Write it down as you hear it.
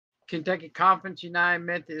Kentucky Conference United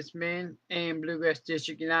Methodist Men and Bluegrass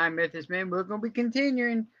District United Methodist Men. We're going to be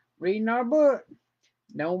continuing reading our book,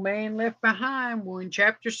 No Man Left Behind. We're in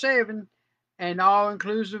chapter 7, an all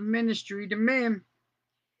inclusive ministry to men.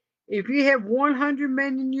 If you have 100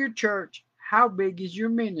 men in your church, how big is your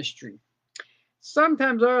ministry?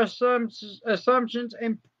 Sometimes our assumptions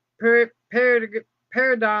and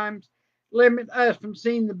paradigms limit us from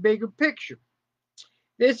seeing the bigger picture.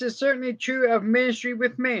 This is certainly true of ministry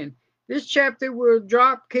with men. This chapter will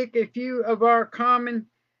drop kick a few of our common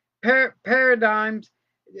paradigms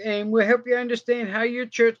and will help you understand how your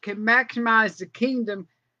church can maximize the kingdom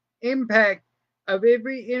impact of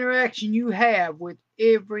every interaction you have with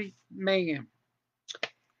every man.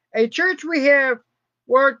 A church we have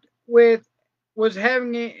worked with was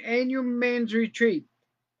having an annual men's retreat.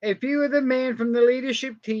 A few of the men from the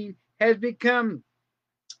leadership team has become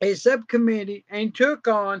a subcommittee and took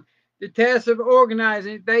on the task of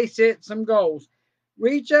organizing. They set some goals.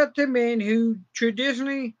 Reach out to men who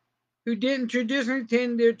didn't traditionally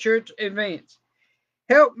attend their church events.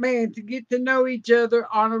 Help men to get to know each other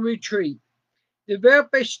on a retreat. Develop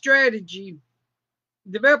a strategy,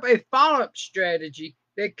 develop a follow-up strategy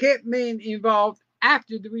that kept men involved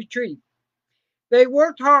after the retreat. They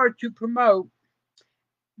worked hard to promote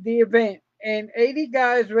the event, and 80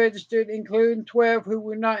 guys registered, including 12 who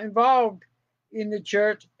were not involved in the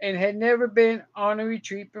church and had never been on a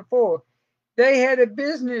retreat before. They had a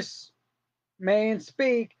businessman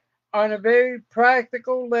speak on a very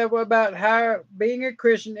practical level about how being a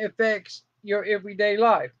Christian affects your everyday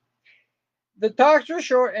life. The talks were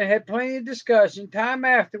short and had plenty of discussion time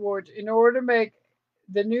afterwards in order to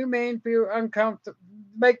the new men feel uncomfortable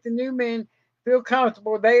make the new men feel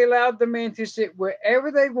comfortable. They allowed the men to sit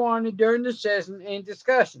wherever they wanted during the session and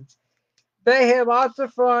discussions. They had lots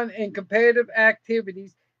of fun and competitive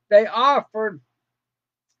activities. They offered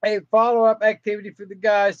a follow-up activity for the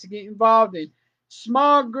guys to get involved in.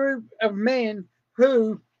 Small group of men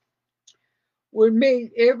who would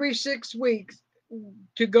meet every 6 weeks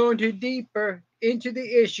to go into deeper into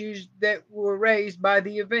the issues that were raised by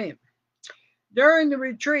the event. During the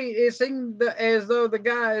retreat, it seemed as though the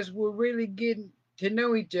guys were really getting to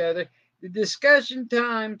know each other. The discussion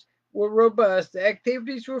times were robust, the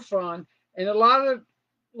activities were fun, and a lot of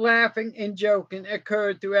laughing and joking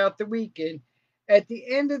occurred throughout the weekend. At the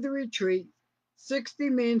end of the retreat, 60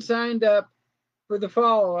 men signed up for the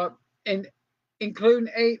follow up, and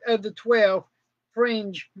including 8 of the 12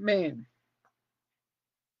 fringe men.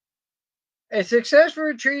 A successful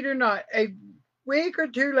retreat or not, a week or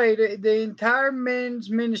two later, the entire men's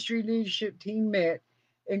ministry leadership team met,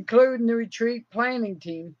 including the retreat planning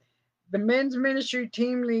team. The men's ministry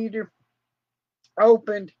team leader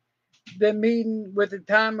opened the meeting with a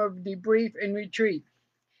time of debrief and retreat.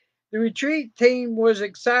 The retreat team was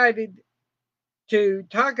excited to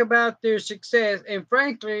talk about their success and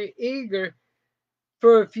frankly eager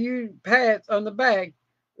for a few pats on the back.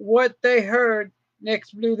 What they heard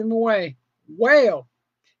next blew them away. Well,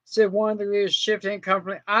 said one of the leaders, shifting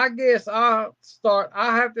company, I guess I'll start.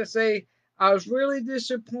 I have to say, I was really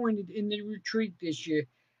disappointed in the retreat this year.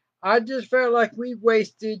 I just felt like we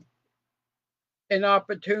wasted an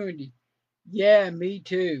opportunity. Yeah, me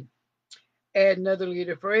too. Add another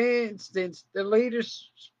leader. For instance, the leader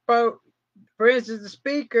spoke. For instance, the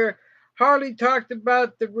speaker hardly talked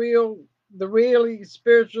about the really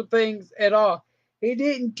spiritual things at all. He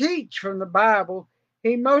didn't teach from the Bible.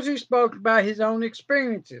 He mostly spoke about his own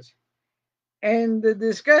experiences. And the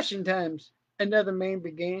discussion times, another man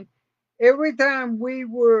began. Every time we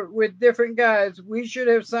were with different guys, we should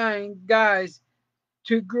have signed guys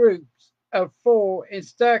to groups of 4 and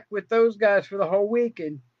stuck with those guys for the whole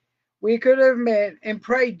weekend. We could have met and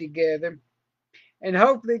prayed together and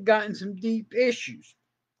hopefully gotten some deep issues.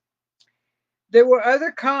 There were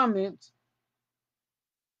other comments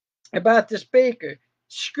about the speaker,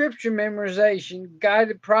 scripture memorization,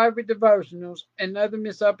 guided private devotionals, and other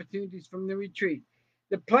missed opportunities from the retreat.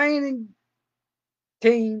 The planning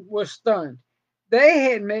team was stunned. They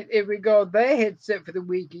had met every goal they had set for the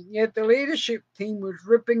weekend, yet the leadership team was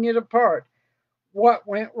ripping it apart. What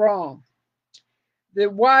went wrong? The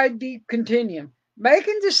wide, deep continuum.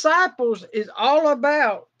 Making disciples is all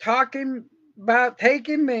about talking about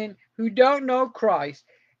taking men who don't know Christ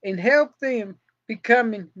and help them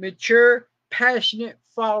becoming mature, passionate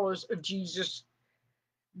followers of Jesus.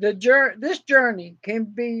 This journey can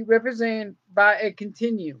be represented by a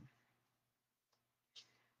continuum.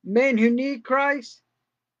 Men who need Christ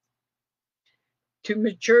to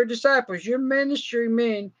mature disciples. Your ministry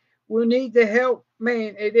men will need to help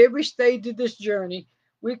men at every stage of this journey.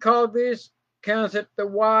 We call this concept the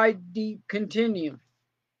wide, deep continuum.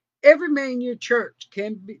 Every man in your church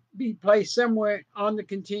can be placed somewhere on the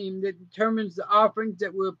continuum that determines the offerings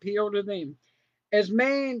that will appeal to them. As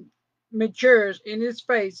man matures in his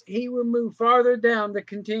faith, he will move farther down the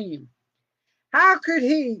continuum. How could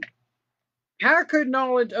he how could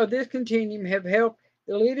knowledge of this continuum have helped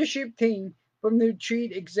the leadership team from the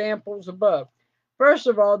retreat examples above? First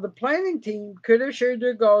of all, the planning team could have shared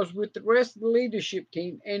their goals with the rest of the leadership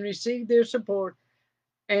team and received their support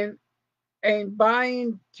and, and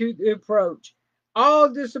buy-in to the approach.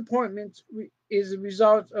 All disappointments is a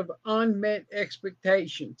result of unmet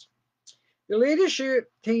expectations. The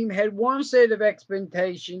leadership team had one set of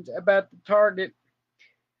expectations about the target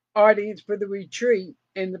audience for the retreat,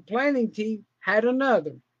 and the planning team had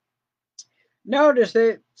another. Notice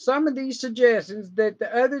that some of these suggestions that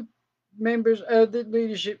the other members of the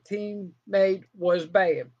leadership team made was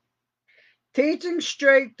bad. Teaching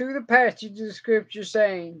straight through the passages of scripture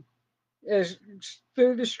saying as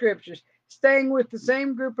through the scriptures, staying with the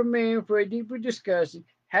same group of men for a deeper discussion,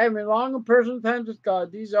 having long and personal times with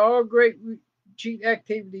God, these are all great retreat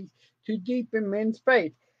activities to deepen men's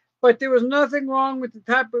faith. But there was nothing wrong with the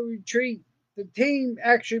type of retreat the team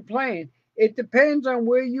actually planned. It depends on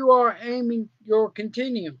where you are aiming your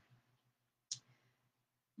continuum.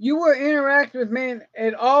 You will interact with men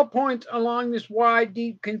at all points along this wide,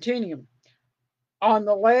 deep continuum. On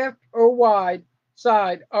the left or wide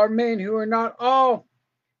side are men who are not all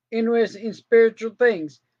interested in spiritual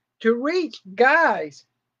things. To reach guys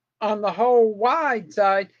on the whole wide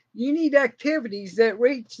side, you need activities that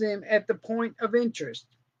reach them at the point of interest.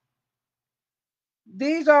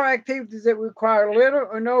 These are activities that require little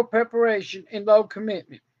or no preparation and low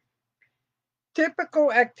commitment.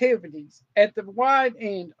 Typical activities at the wide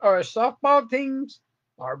end are softball teams,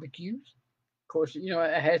 barbecues, of course,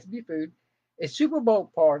 it has to be food, a Super Bowl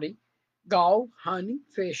party, golf, hunting,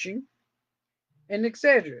 fishing, and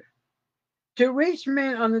etc. To reach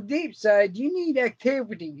men on the deep side, you need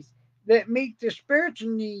activities that meet their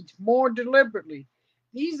spiritual needs more deliberately.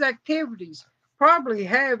 These activities probably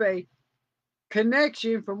have a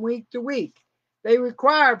connection from week to week. They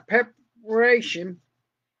require preparation.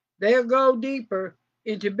 They'll go deeper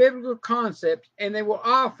into biblical concepts and they will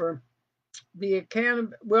offer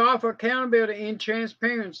accountability and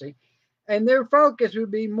transparency. And their focus will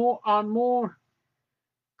be more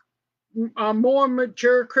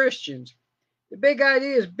mature Christians. The big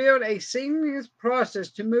idea is build a seamless process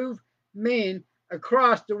to move men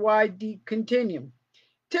across the wide, deep continuum.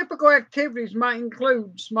 Typical activities might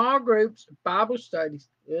include small groups, Bible studies,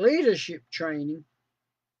 leadership training,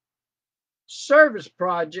 service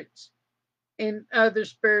projects, and other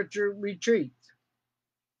spiritual retreats.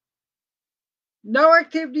 No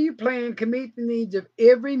activity you plan can meet the needs of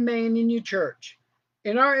every man in your church.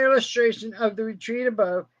 In our illustration of the retreat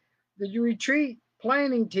above, the retreat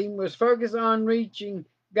planning team was focused on reaching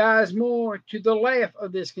guys more to the left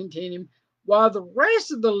of this continuum, while the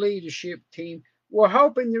rest of the leadership team were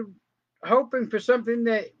hoping for something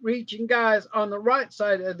that reaching guys on the right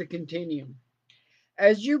side of the continuum.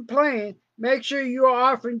 As you plan, make sure you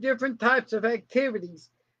are offering different types of activities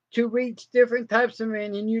to reach different types of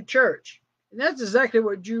men in your church. And that's exactly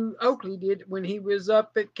what Drew Oakley did when he was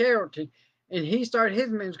up at Carrollton. And he started his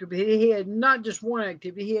men's group. He had not just one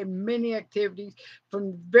activity, he had many activities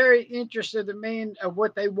from the very interest of the men of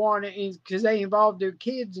what they wanted because they involved their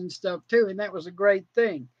kids and stuff too. And that was a great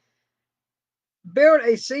thing. Build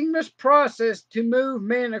a seamless process to move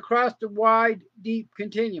men across the wide, deep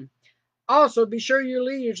continuum. Also, be sure your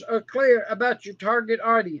leaders are clear about your target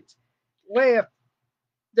audience. Left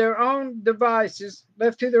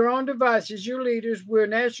left to their own devices, your leaders will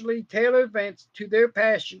naturally tailor events to their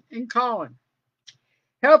passion and calling.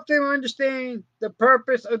 Help them understand the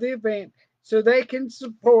purpose of the event so they can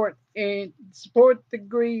support the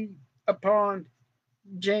agreed upon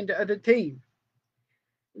agenda of the team.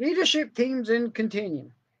 Leadership teams and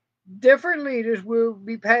continuum. Different leaders will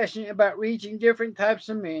be passionate about reaching different types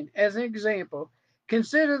of men. As an example,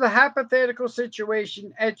 consider the hypothetical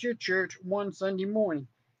situation at your church one Sunday morning.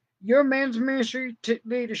 Your men's ministry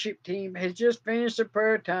leadership team has just finished a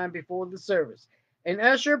prayer time before the service. An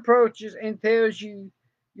usher approaches and tells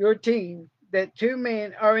your team, that two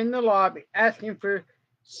men are in the lobby asking for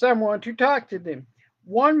someone to talk to them.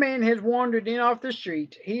 One man has wandered in off the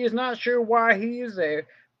street. He is not sure why he is there,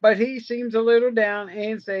 but he seems a little down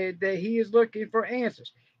and said that he is looking for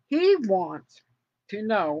answers. He wants to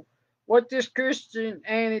know what this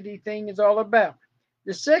Christianity thing is all about.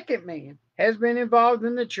 The second man has been involved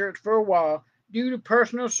in the church for a while due to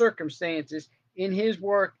personal circumstances in his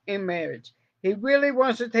work and marriage. He really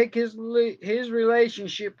wants to take his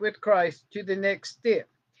relationship with Christ to the next step.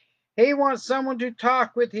 He wants someone to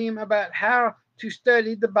talk with him about how to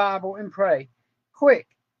study the Bible and pray. Quick,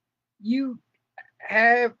 you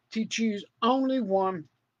have to choose only one.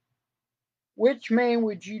 Which man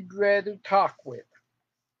would you rather talk with?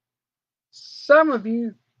 Some of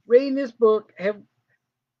you reading this book have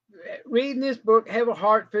a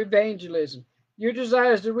heart for evangelism. Your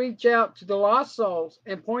desire is to reach out to the lost souls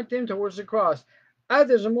and point them towards the cross.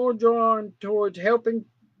 Others are more drawn towards helping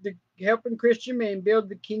Christian men build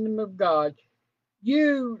the kingdom of God.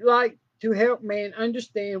 You like to help men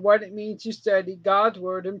understand what it means to study God's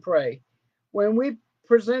word and pray. When we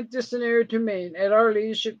present this scenario to men at our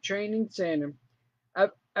leadership training center,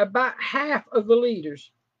 about half of the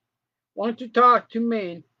leaders want to talk to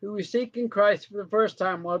men who are seeking Christ for the first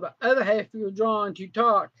time, while the other half feel drawn to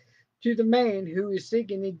talk to the man who is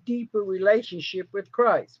seeking a deeper relationship with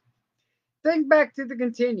Christ. Think back to the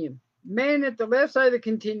continuum. Men at the left side of the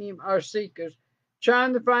continuum are seekers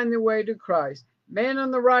trying to find their way to Christ. Men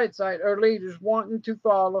on the right side are leaders wanting to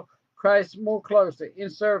follow Christ more closely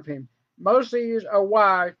and serve him. Most leaders are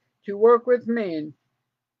wired to work with men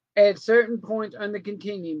at certain points on the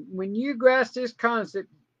continuum. When you grasp this concept,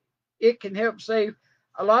 it can help save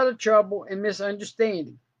a lot of trouble and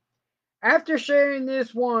misunderstanding. After sharing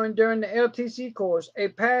this one during the LTC course, a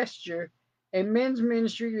pastor and men's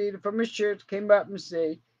ministry leader from his church came up and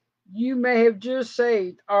said, "You may have just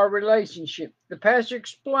saved our relationship." The pastor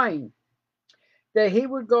explained that he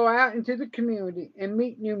would go out into the community and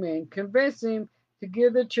meet new men, convince them to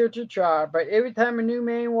give the church a try. But every time a new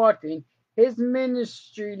man walked in, his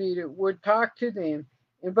ministry leader would talk to them,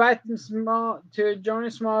 invite them to join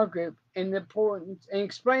a small group, and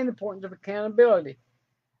explain the importance of accountability.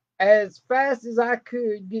 As fast as I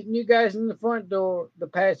could get you guys in the front door, the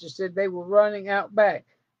pastor said, they were running out back.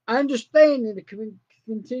 Understanding the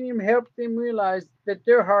continuum helped them realize that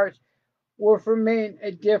their hearts were for men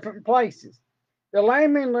at different places. The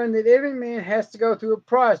layman learned that every man has to go through a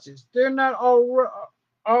process. They're not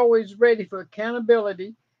always ready for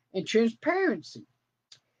accountability and transparency.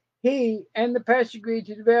 He and the pastor agreed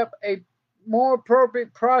to develop a more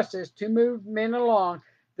appropriate process to move men along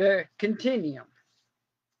the continuum.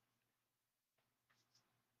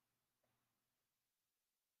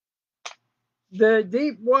 The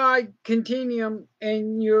deep wide continuum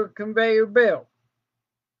in your conveyor belt.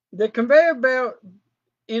 The conveyor belt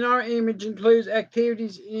in our image includes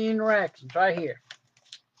activities and interactions right here.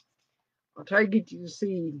 I'll try to get you to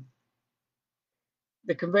see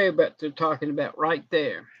the conveyor belt they're talking about right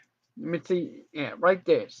there. Let me see. Yeah, right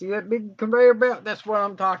there. See that big conveyor belt? That's what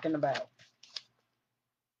I'm talking about.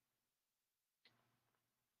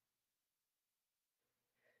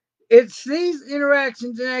 It's these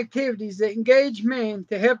interactions and activities that engage men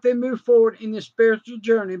to help them move forward in their spiritual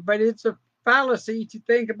journey, but it's a fallacy to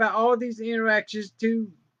think about all these interactions to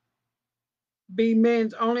be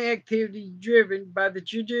men's only activity driven by the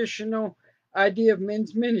traditional idea of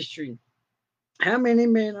men's ministry. How many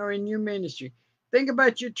men are in your ministry? Think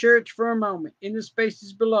about your church for a moment. In the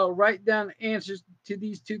spaces below, write down answers to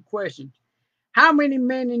these two questions. How many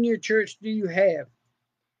men in your church do you have?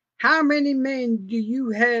 How many men do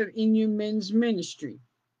you have in your men's ministry?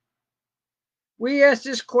 We ask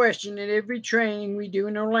this question at every training we do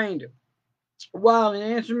in Orlando. While an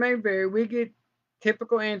answer may vary, we get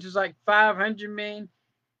typical answers like 500 men,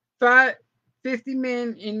 50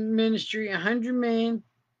 men in ministry, 100 men,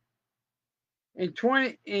 and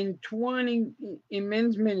 20 in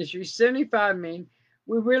men's ministry, 75 men.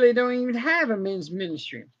 We really don't even have a men's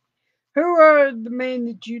ministry. Who are the men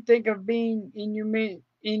that you think of being in your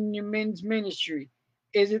men's ministry?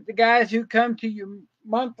 Is it the guys who come to your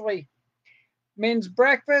monthly men's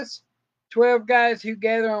breakfast? 12 guys who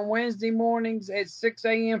gather on Wednesday mornings at 6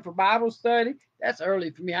 a.m. for Bible study? That's early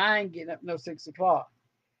for me. I ain't getting up no 6 o'clock.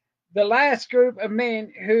 The last group of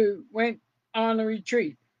men who went on a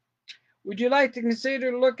retreat. Would you like to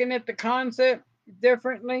consider looking at the concept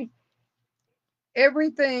differently?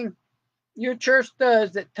 Everything your church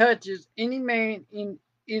does that touches any man in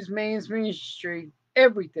is man's ministry,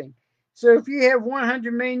 everything. So if you have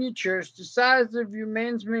 100 men in your church, the size of your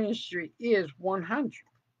men's ministry is 100.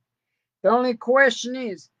 The only question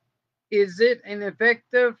is it an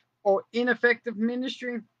effective or ineffective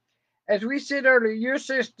ministry? As we said earlier, your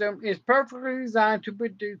system is perfectly designed to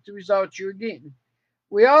produce the results you're getting.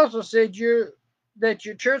 We also said that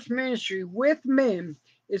your church ministry with men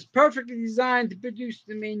is perfectly designed to produce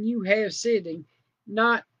the men you have sitting,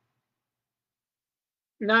 not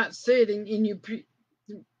not sitting in your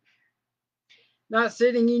not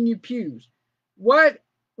sitting in your pews. What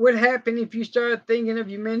would happen if you started thinking of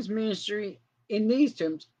your men's ministry in these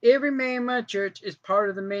terms? Every man in my church is part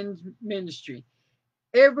of the men's ministry.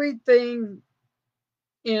 everything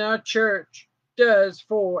in our church does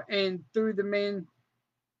for and through the men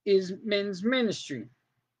is men's ministry.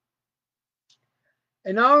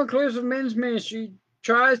 An all inclusive men's ministry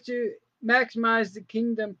tries to maximize the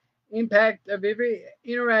kingdom impact of every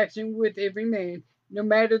interaction with every man, no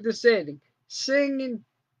matter the setting. Singing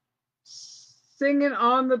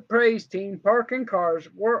on the praise team, parking cars,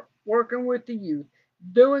 working with the youth,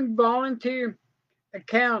 doing volunteer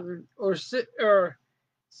accounting, or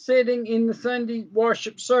sitting in the Sunday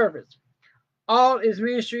worship service. All is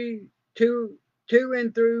ministry to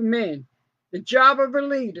and through men. The job of a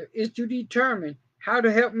leader is to determine how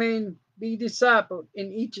to help men be discipled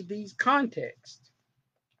in each of these contexts.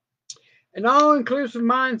 An all inclusive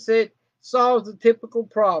mindset solves the typical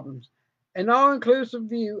problems. An all inclusive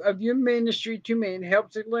view of your ministry to men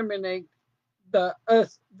helps eliminate the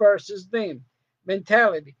us versus them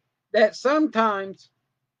mentality that sometimes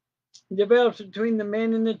develops between the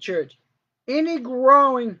men in the church. Any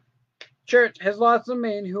growing church has lots of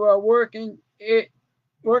men who are working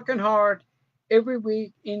hard every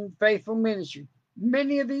week in faithful ministry.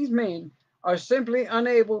 Many of these men are simply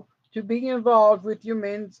unable to be involved with your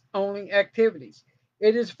men's only activities.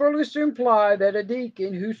 It is foolish to imply that a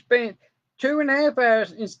deacon who spent 2.5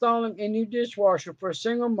 hours installing a new dishwasher for a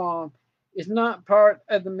single mom is not part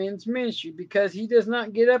of the men's ministry because he does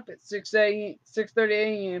not get up at 6:30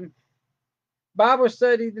 a.m. Bible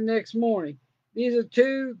study the next morning. These are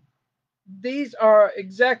two these are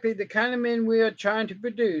exactly the kind of men we are trying to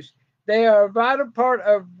produce. They are a vital part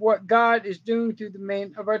of what God is doing through the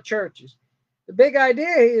men of our churches. The big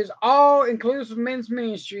idea is all inclusive men's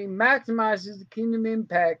ministry maximizes the kingdom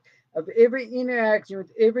impact of every interaction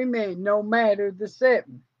with every man, no matter the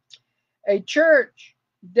setting. A church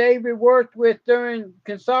David worked with during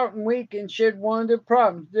consulting weekend shared one of their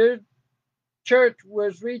problems. Their church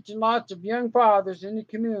was reaching lots of young fathers in the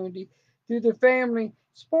community through the family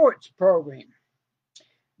sports program.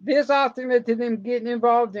 This often led to them getting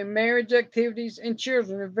involved in marriage activities and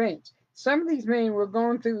children events. Some of these men were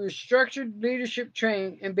going through a structured leadership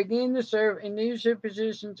training and began to serve in leadership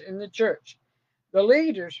positions in the church. The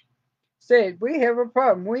leaders said, "We have a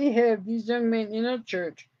problem. We have these young men in our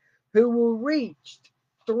church who were reached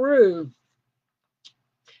through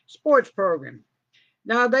sports program.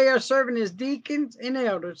 Now they are serving as deacons and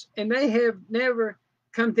elders, and they have never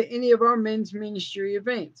come to any of our men's ministry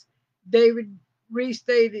events." David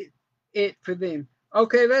restated it for them.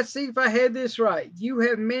 Okay, let's see if I had this right. You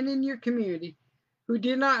have men in your community who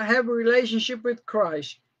did not have a relationship with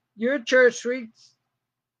Christ. Your church reached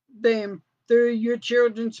them through your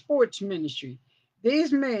children's sports ministry.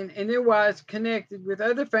 These men and their wives connected with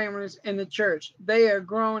other families in the church. They are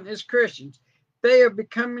growing as Christians. They are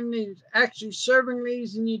becoming leaders, actually serving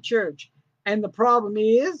leaders in your church. And the problem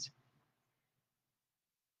is,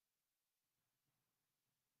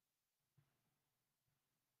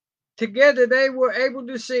 together they were able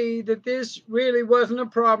to see that this really wasn't a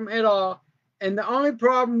problem at all. And the only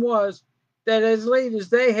problem was that as leaders,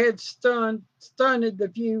 they had stunted the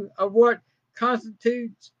view of what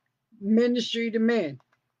constitutes ministry to men.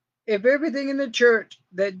 If everything in the church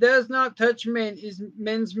that does not touch men is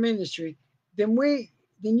men's ministry,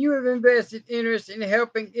 then you have invested interest in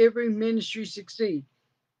helping every ministry succeed.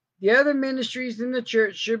 The other ministries in the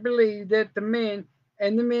church should believe that the men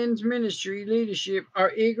and the men's ministry leadership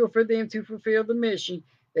are eager for them to fulfill the mission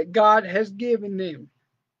that God has given them.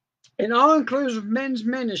 An all inclusive men's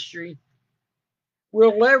ministry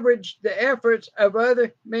will leverage the efforts of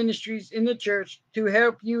other ministries in the church to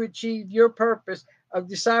help you achieve your purpose of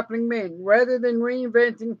discipling men. Rather than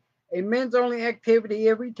reinventing a men's only activity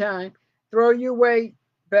every time, throw your weight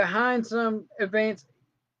behind some events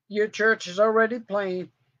your church is already planned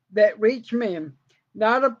that reach men.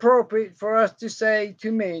 Not appropriate for us to say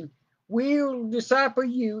to men, "We'll disciple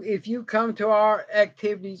you if you come to our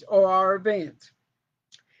activities or our events."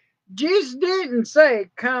 Jesus didn't say,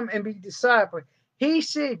 "Come and be discipled." He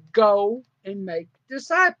said, "Go and make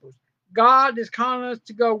disciples." God is calling us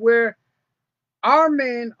to go where our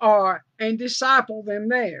men are and disciple them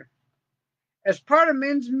there. As part of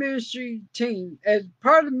men's ministry team, as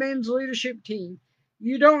part of the men's leadership team,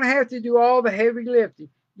 you don't have to do all the heavy lifting.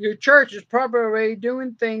 Your church is probably already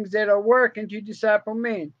doing things that are working to disciple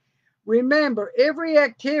men. Remember, every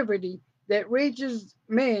activity that reaches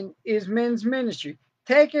men is men's ministry.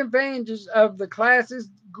 Take advantage of the classes,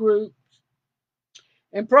 groups,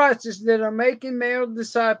 and processes that are making male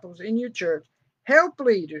disciples in your church. Help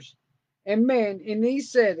leaders and men in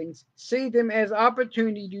these settings see them as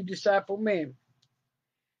opportunity to disciple men.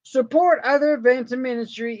 Support other events and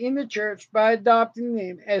ministry in the church by adopting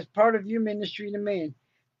them as part of your ministry to men.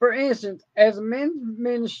 For instance, as a men's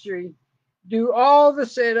ministry, do all the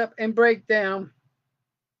setup and breakdown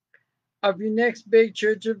of your next big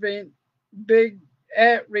church event, big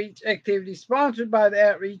outreach activity sponsored by the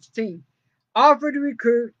outreach team. Offer to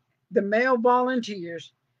recruit the male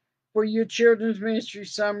volunteers for your children's ministry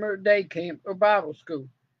summer day camp or Bible school.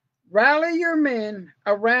 Rally your men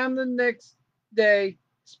around the next day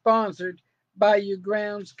sponsored by your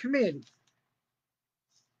grounds committee.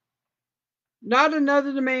 Not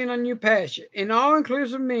another demand on your pastor. An all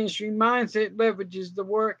inclusive ministry mindset leverages the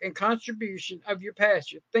work and contribution of your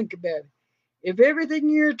pastor. Think about it. If everything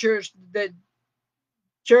in your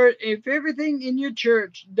if everything in your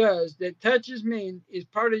church does that touches men is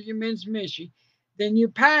part of your men's ministry, then your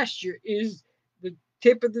pastor is the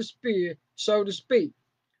tip of the spear, so to speak,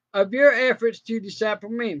 of your efforts to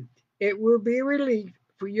disciple men. It will be a relief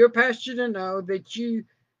for your pastor to know that you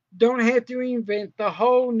don't have to invent the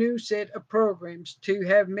whole new set of programs to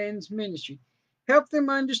have men's ministry. Help them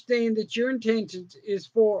understand that your intentions is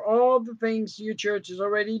for all the things your church is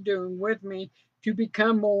already doing with men to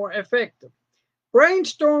become more effective.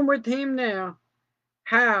 Brainstorm with him now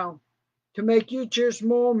how to make your church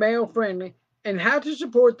more male friendly and how to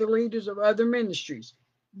support the leaders of other ministries.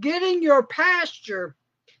 Getting your pastor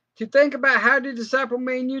to think about how to disciple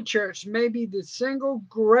men in your church may be the single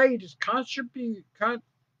greatest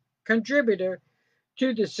contributor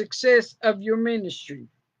to the success of your ministry.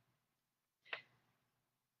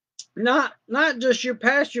 Not just your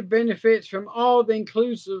pastor benefits from all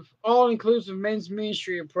inclusive men's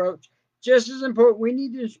ministry approach. Just as important, we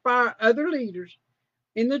need to inspire other leaders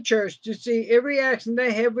in the church to see every action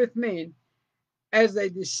they have with men as a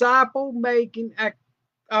disciple making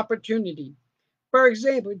opportunity. For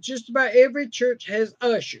example, just about every church has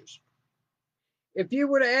ushers. If you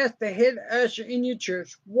were to ask the head usher in your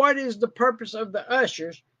church, what is the purpose of the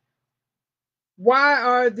ushers? Why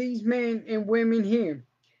are these men and women here?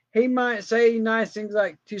 He might say nice things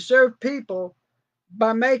like to serve people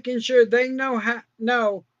by making sure they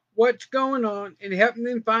know what's going on and helping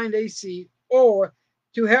them find a seat, or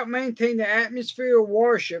to help maintain the atmosphere of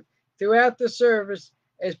worship throughout the service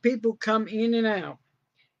as people come in and out.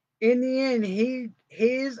 In the end,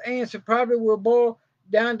 his answer probably will boil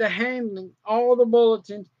down to handling all the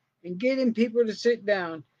bulletins and getting people to sit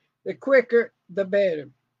down. The quicker, the better.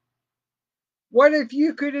 What if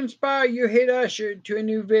you could inspire your head usher to a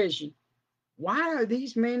new vision? Why are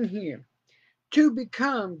these men here? To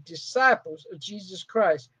become disciples of Jesus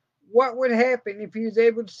Christ. What would happen if he was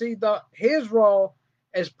able to see his role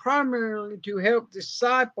as primarily to help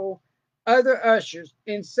disciple other ushers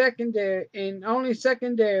and only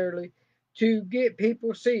secondarily to get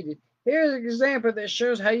people seated? Here's an example that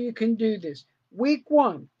shows how you can do this. Week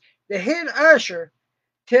 1, the head usher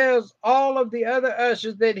tells all of the other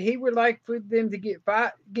ushers that he would like for them to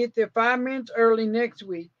get there 5 minutes early next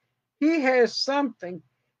week. He has something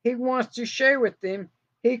he wants to share with them.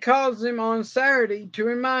 He calls them on Saturday to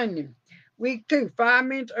remind them. Week 2, 5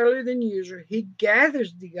 minutes earlier than usual, he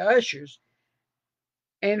gathers the ushers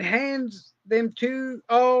and hands them two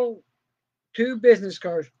business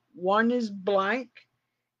cards. One is blank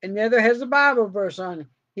and the other has a Bible verse on it.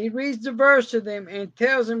 He reads the verse to them and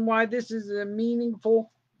tells them why this is a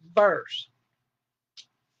meaningful verse.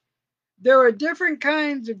 There are different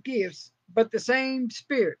kinds of gifts, but the same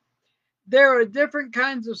Spirit. There are different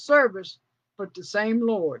kinds of service, but the same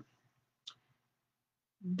Lord.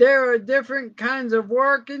 There are different kinds of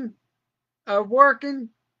working.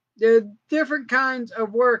 There are different kinds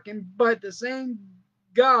of working, but the same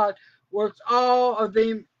God works all of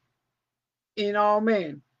them in all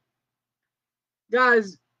men.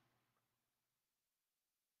 Guys,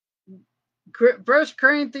 First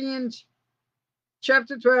Corinthians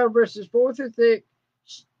chapter 12, verses 4 through 6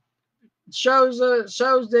 shows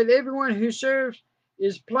that everyone who serves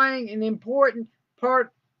is playing an important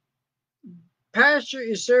part. Pastor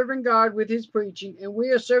is serving God with his preaching, and we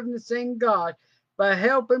are serving the same God by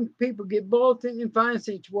helping people get bulletin and find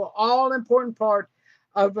seats. We're all important part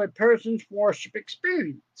of a person's worship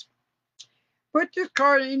experience. Put this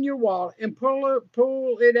card in your wallet and pull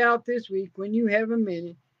it out this week when you have a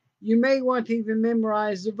minute. You may want to even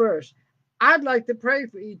memorize the verse. I'd like to pray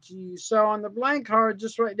for each of you. So on the blank card,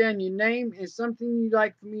 just write down your name and something you'd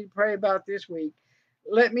like for me to pray about this week.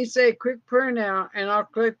 Let me say a quick prayer now, and I'll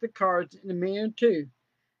collect the cards in a minute or two.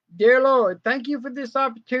 Dear Lord, thank you for this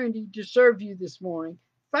opportunity to serve you this morning.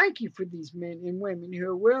 Thank you for these men and women who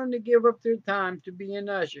are willing to give up their time to be an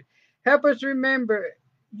usher. Help us remember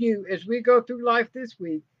you as we go through life this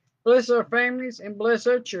week. Bless our families and bless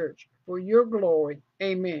our church for your glory.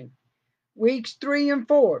 Amen. Weeks 3 and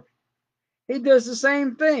 4. He does the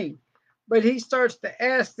same thing. but he starts to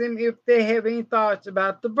ask them if they have any thoughts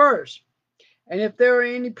about the verse and if there are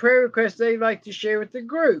any prayer requests they'd like to share with the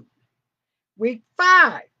group. Week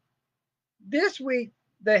 5. This week,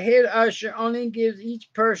 the head usher only gives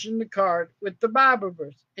each person the card with the Bible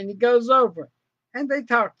verse, and he goes over it, and they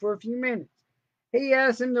talk for a few minutes. He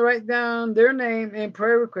asks them to write down their name and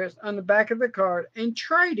prayer request on the back of the card and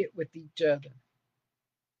trade it with each other.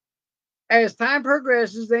 As time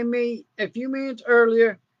progresses, they meet a few minutes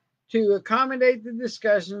earlier to accommodate the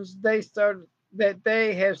discussions they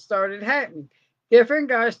have started happening. Different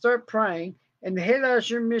guys start praying, and the head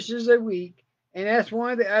usher misses a week and asks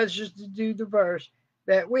one of the ushers to do the verse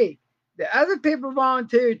that week. The other people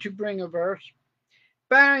volunteer to bring a verse.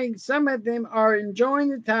 Finally, some of them are enjoying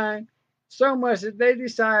the time so much that they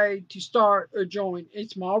decide to start or join a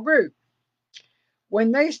small group.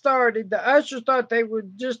 When they started, the ushers thought they were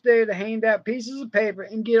just there to hand out pieces of paper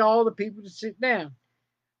and get all the people to sit down.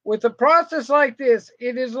 With a process like this,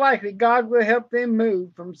 it is likely God will help them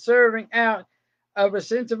move from serving out of a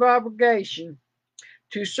sense of obligation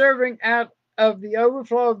to serving out of the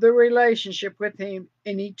overflow of their relationship with Him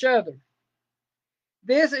and each other.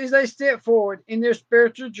 This is a step forward in their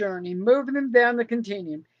spiritual journey, moving them down the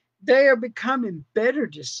continuum. They are becoming better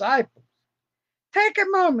disciples. Take a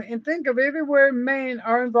moment and think of everywhere men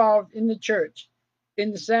are involved in the church: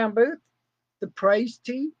 in the sound booth, the praise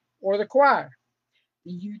team, or the choir,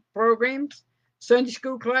 the youth programs, Sunday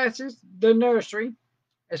school classes, the nursery,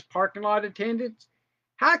 as parking lot attendants.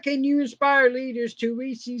 How can you inspire leaders to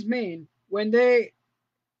reach these men where they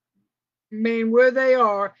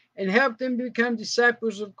are and help them become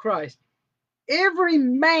disciples of Christ? Every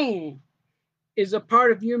man is a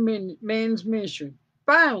part of your man's ministry.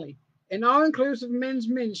 Finally, an all inclusive men's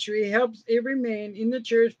ministry helps every man in the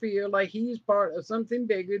church feel like he is part of something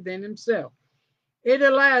bigger than himself. It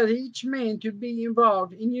allows each man to be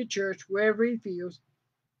involved in your church wherever he feels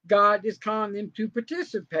God is calling them to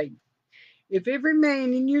participate. If every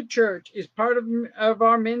man in your church is part of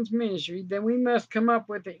our men's ministry, then we must come up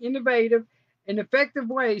with innovative and effective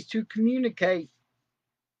ways to communicate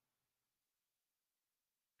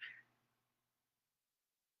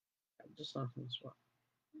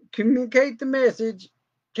the message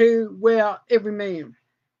to, well, every man.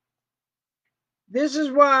 This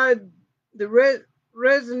is why the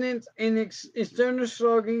resonance and external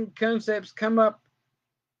slogan concepts come up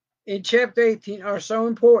in chapter 18 are so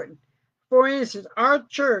important. For instance, our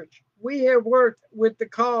church, we have worked with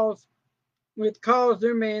Calls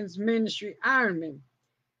Their Men's Ministry Ironman.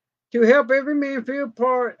 To help every man feel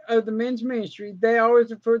part of the men's ministry, they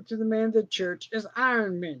always refer to the men of the church as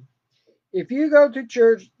Ironmen. If you go to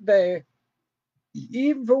church there,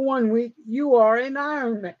 even for 1 week, you are an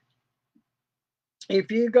Ironman.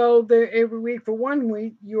 If you go there every week for 1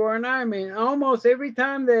 week, you are an Ironman. Almost every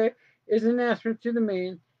time there is an announcement to the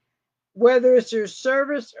men, whether it's your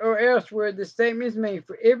service or elsewhere, the statement is made: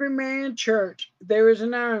 for every man in church, there is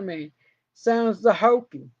an Ironman. Sounds the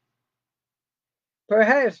hokey,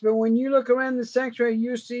 perhaps, but when you look around the sanctuary,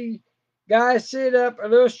 you see guys sit up a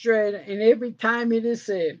little straighter, and every time it is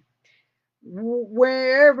said,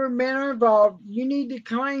 wherever men are involved, you need to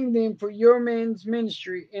claim them for your men's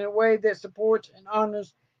ministry in a way that supports and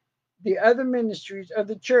honors the other ministries of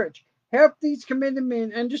the church. Help these committed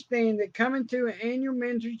men understand that coming to an annual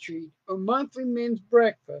men's retreat or monthly men's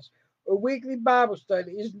breakfast or weekly Bible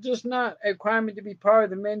study is just not a requirement to be part of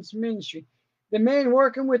the men's ministry. The men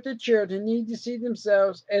working with the children need to see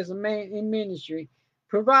themselves as a man in ministry.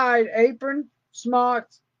 Provide apron,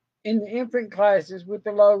 smocks in the infant classes with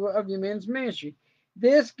the logo of your men's ministry.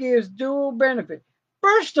 This gives dual benefit.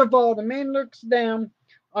 First of all, the man looks down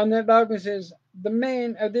on that logo and says, the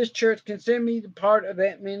men of this church consider me part of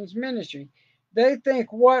that men's ministry. They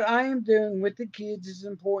think what I am doing with the kids is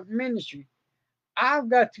important ministry. I've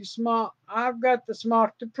got the smock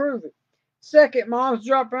to prove it. Second, moms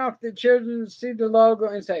dropping off the children to see the logo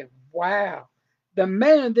and say, wow, the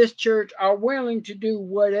men of this church are willing to do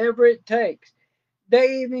whatever it takes.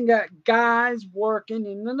 They even got guys working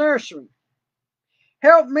in the nursery.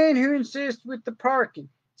 Help men who insist with the parking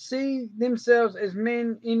see themselves as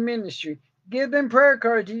men in ministry. Give them prayer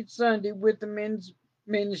cards each Sunday with the men's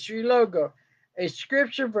ministry logo, a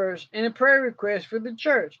scripture verse, and a prayer request for the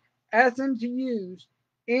church. Ask them to use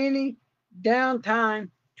any downtime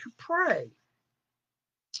to pray.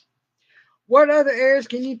 What other areas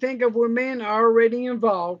can you think of where men are already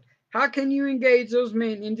involved? How can you engage those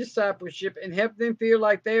men in discipleship and help them feel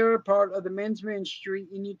like they are a part of the men's ministry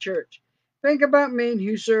in your church? Think about men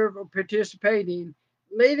who serve or participate in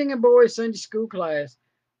leading a boys' Sunday school class,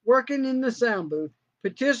 working in the sound booth,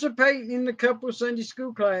 participating in the couple Sunday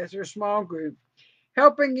school class or small group,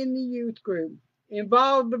 helping in the youth group,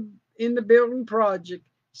 involved in the building project,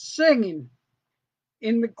 singing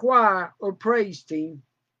in the choir or praise team,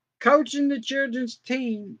 coaching the children's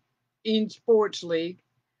team in sports league,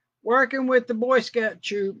 working with the Boy Scout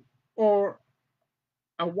troop or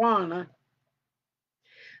Awana.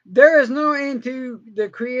 There is no end to the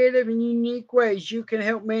creative and unique ways you can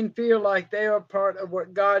help men feel like they are part of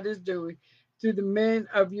what God is doing through the men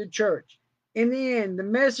of your church. In the end, the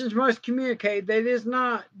message must communicate that it is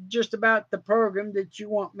not just about the program that you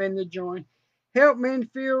want men to join. Help men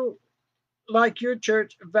feel like your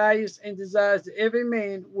church values and desires that every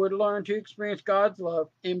man would learn to experience God's love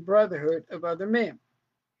and brotherhood of other men.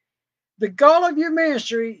 The goal of your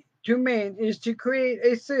ministry to men is to create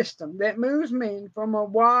a system that moves men from a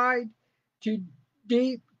wide to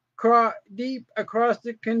deep, deep across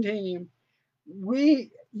the continuum.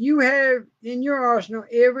 You have in your arsenal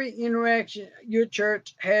every interaction your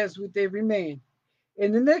church has with every man.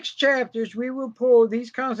 In the next chapters, we will pull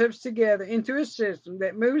these concepts together into a system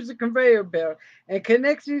that moves the conveyor belt and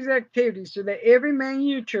connects these activities so that every man in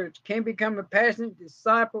your church can become a passionate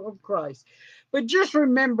disciple of Christ. But just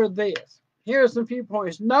remember this. Here are some few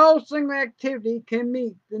points. No single activity can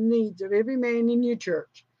meet the needs of every man in your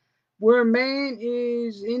church. Where a man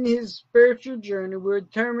is in his spiritual journey will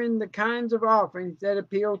determine the kinds of offerings that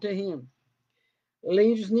appeal to him.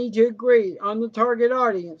 Leaders need to agree on the target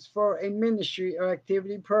audience for a ministry or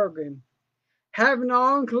activity program. Having an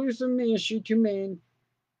all inclusive ministry to men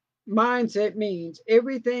mindset means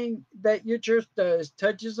everything that your church does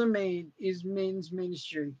touches a man is men's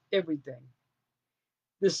ministry. Everything.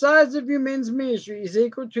 The size of your men's ministry is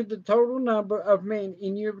equal to the total number of men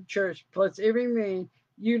in your church plus every man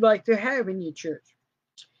you'd like to have in your church.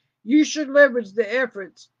 You should leverage the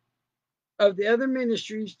efforts of the other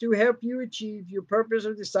ministries to help you achieve your purpose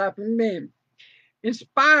of discipling men.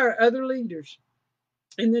 Inspire other leaders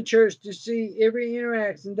in the church to see every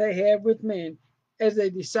interaction they have with men as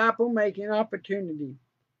a disciple making opportunity.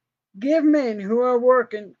 Give men who are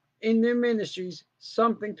working in their ministries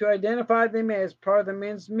something to identify them as part of the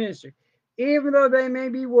men's ministry, even though they may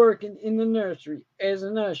be working in the nursery as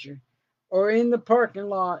an usher or in the parking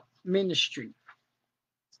lot ministry.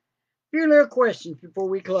 Few little questions before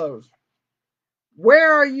we close.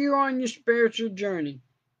 Where are you on your spiritual journey?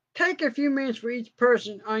 Take a few minutes for each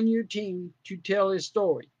person on your team to tell his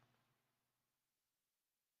story.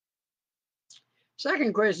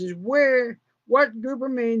 Second question is what group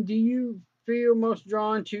of men do you feel most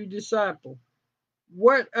drawn to disciple?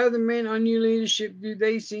 What other men on your leadership do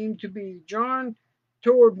they seem to be drawn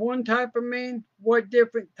toward one type of man? What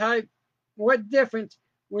difference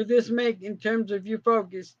will this make in terms of your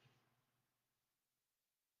focus?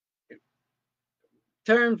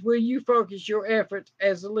 Terms will you focus your efforts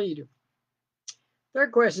as a leader?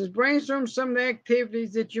 Third question is brainstorm some of the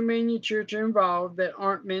activities that you and your church are involved that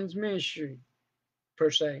aren't men's ministry per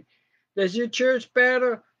se. Does your church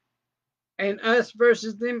battle an us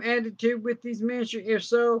versus them attitude with these ministry? If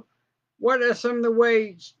so, what are some of the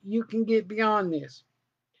ways you can get beyond this?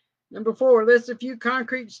 Number four, list a few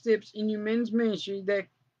concrete steps in your men's ministry that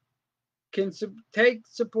can take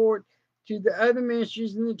support to the other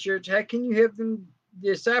ministries in the church. How can you help them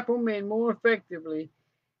disciple men more effectively?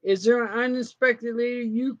 Is there an unexpected leader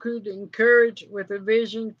you could encourage with a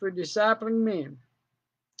vision for discipling men?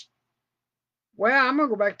 Well, I'm going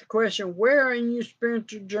to go back to the question where in your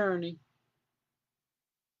spiritual journey?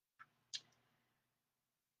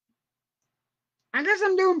 I guess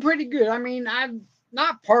I'm doing pretty good. I mean, I'm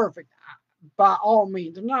not perfect by all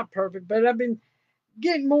means. I'm not perfect, but I've been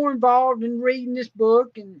getting more involved in reading this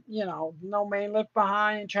book and, No Man Left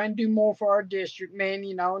Behind and trying to do more for our district, man,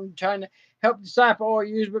 and trying to help disciple all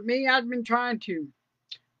youth. But me, I've been trying to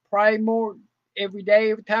pray more every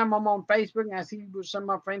day. Every time I'm on Facebook and I see some of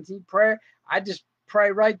my friends need prayer, I just pray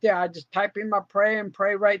right there. I just type in my prayer and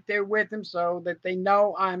pray right there with them so that they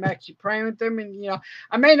know I'm actually praying with them. And,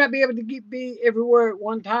 I may not be able to be everywhere at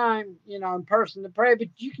one time, in person to pray, but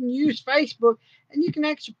you can use Facebook and you can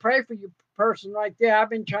actually pray for your person right there. I've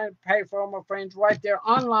been trying to pray for all my friends right there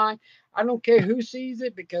online. I don't care who sees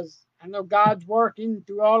it because I know God's working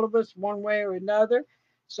through all of us one way or another.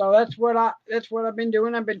 So that's what I've been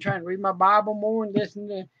doing. I've been trying to read my Bible more and listen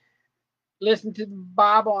to the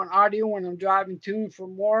Bible on audio when I'm driving to and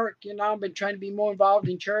from work. I've been trying to be more involved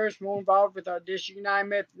in church, more involved with our District United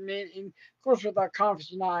Methodist men, and of course with our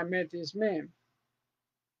Conference United Methodist men.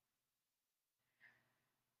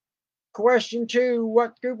 Question two: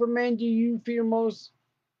 what group of men do you feel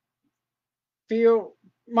feel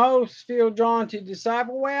drawn to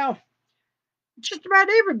disciple? Well, just about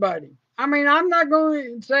everybody. I mean, I'm not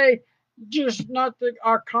going to say just not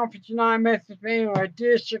our Conference United Methodist man or a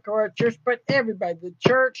district or a church, but everybody, the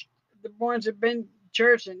church, the ones that have been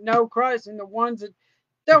church that know Christ and the ones that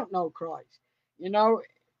don't know Christ. You know,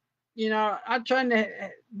 I'm trying to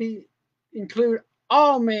be include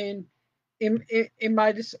all men in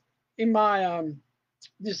my discipling.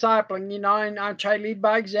 And I try to lead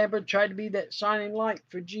by example, try to be that shining light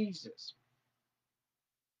for Jesus.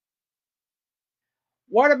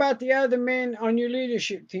 What about the other men on your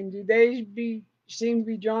leadership team? Do they seem to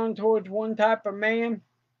be drawn towards one type of man?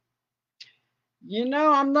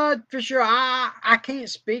 I'm not for sure. I can't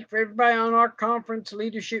speak for everybody on our conference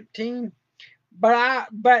leadership team, but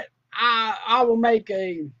I will make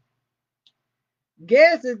a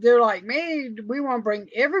guess that they're like, man, we want to bring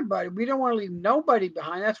everybody. We don't want to leave nobody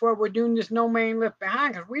behind. That's why we're doing this No Man Left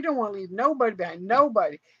Behind, because we don't want to leave nobody behind.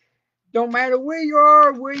 Nobody. Don't matter where you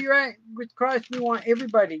are, where you're at with Christ, we want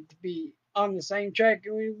everybody to be on the same track.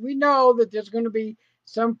 And we know that there's going to be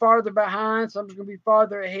some farther behind, some's going to be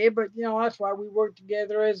farther ahead, but that's why we work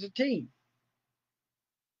together as a team.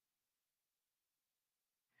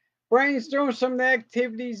 Brainstorm some of the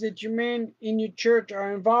activities that your men in your church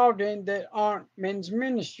are involved in that aren't men's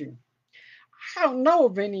ministry. I don't know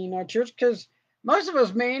of any in our church because most of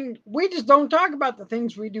us, man, we just don't talk about the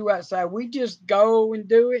things we do outside. We just go and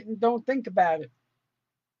do it and don't think about it.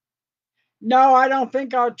 No, I don't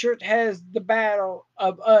think our church has the battle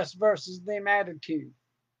of us versus them attitude.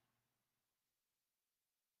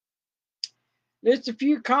 List a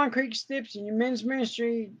few concrete steps in your men's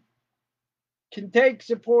ministry can take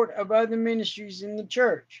support of other ministries in the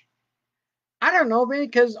church. I don't know, man,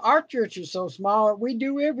 because our church is so small, we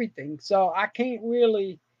do everything. So I can't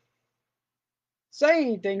really say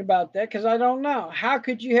anything about that because I don't know. How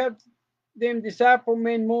could you help them disciple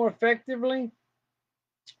men more effectively?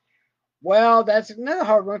 Well, that's another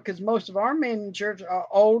hard one because most of our men in church are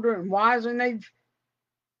older and wiser, and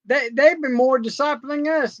they've been more discipling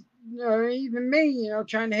us, even me,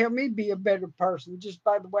 trying to help me be a better person just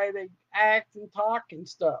by the way they act and talk and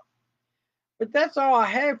stuff. But that's all I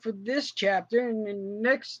have for this chapter. And the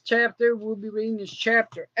next chapter we'll be reading is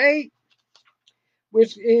chapter 8,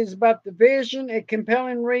 which is about the vision, a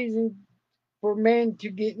compelling reason for men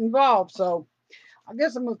to get involved. So I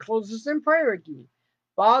guess I'm going to close this in prayer again.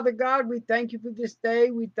 Father God, we thank you for this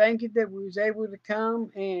day. We thank you that we was able to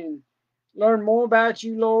come and learn more about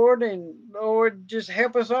you, Lord. And Lord, just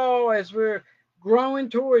help us all as we're growing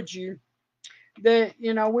towards you. That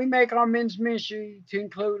we make our men's ministry to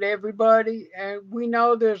include everybody, and we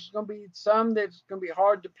know there's going to be some that's going to be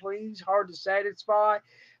hard to please, hard to satisfy.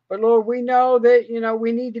 But Lord, we know that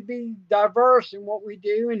we need to be diverse in what we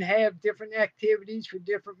do and have different activities for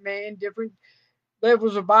different men, different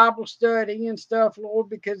levels of Bible study and stuff, Lord,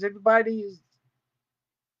 because everybody is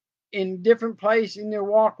in different place in their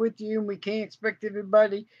walk with you, and we can't expect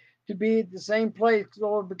everybody to be at the same place,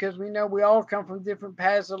 Lord, because we know we all come from different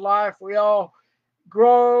paths of life. We all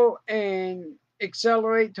grow and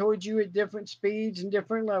accelerate towards you at different speeds and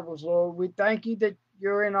different levels, Lord. We thank you that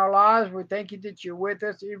you're in our lives. We thank you that you're with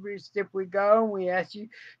us every step we go. And we ask you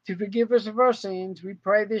to forgive us of our sins. We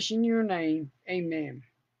pray this in your name. Amen.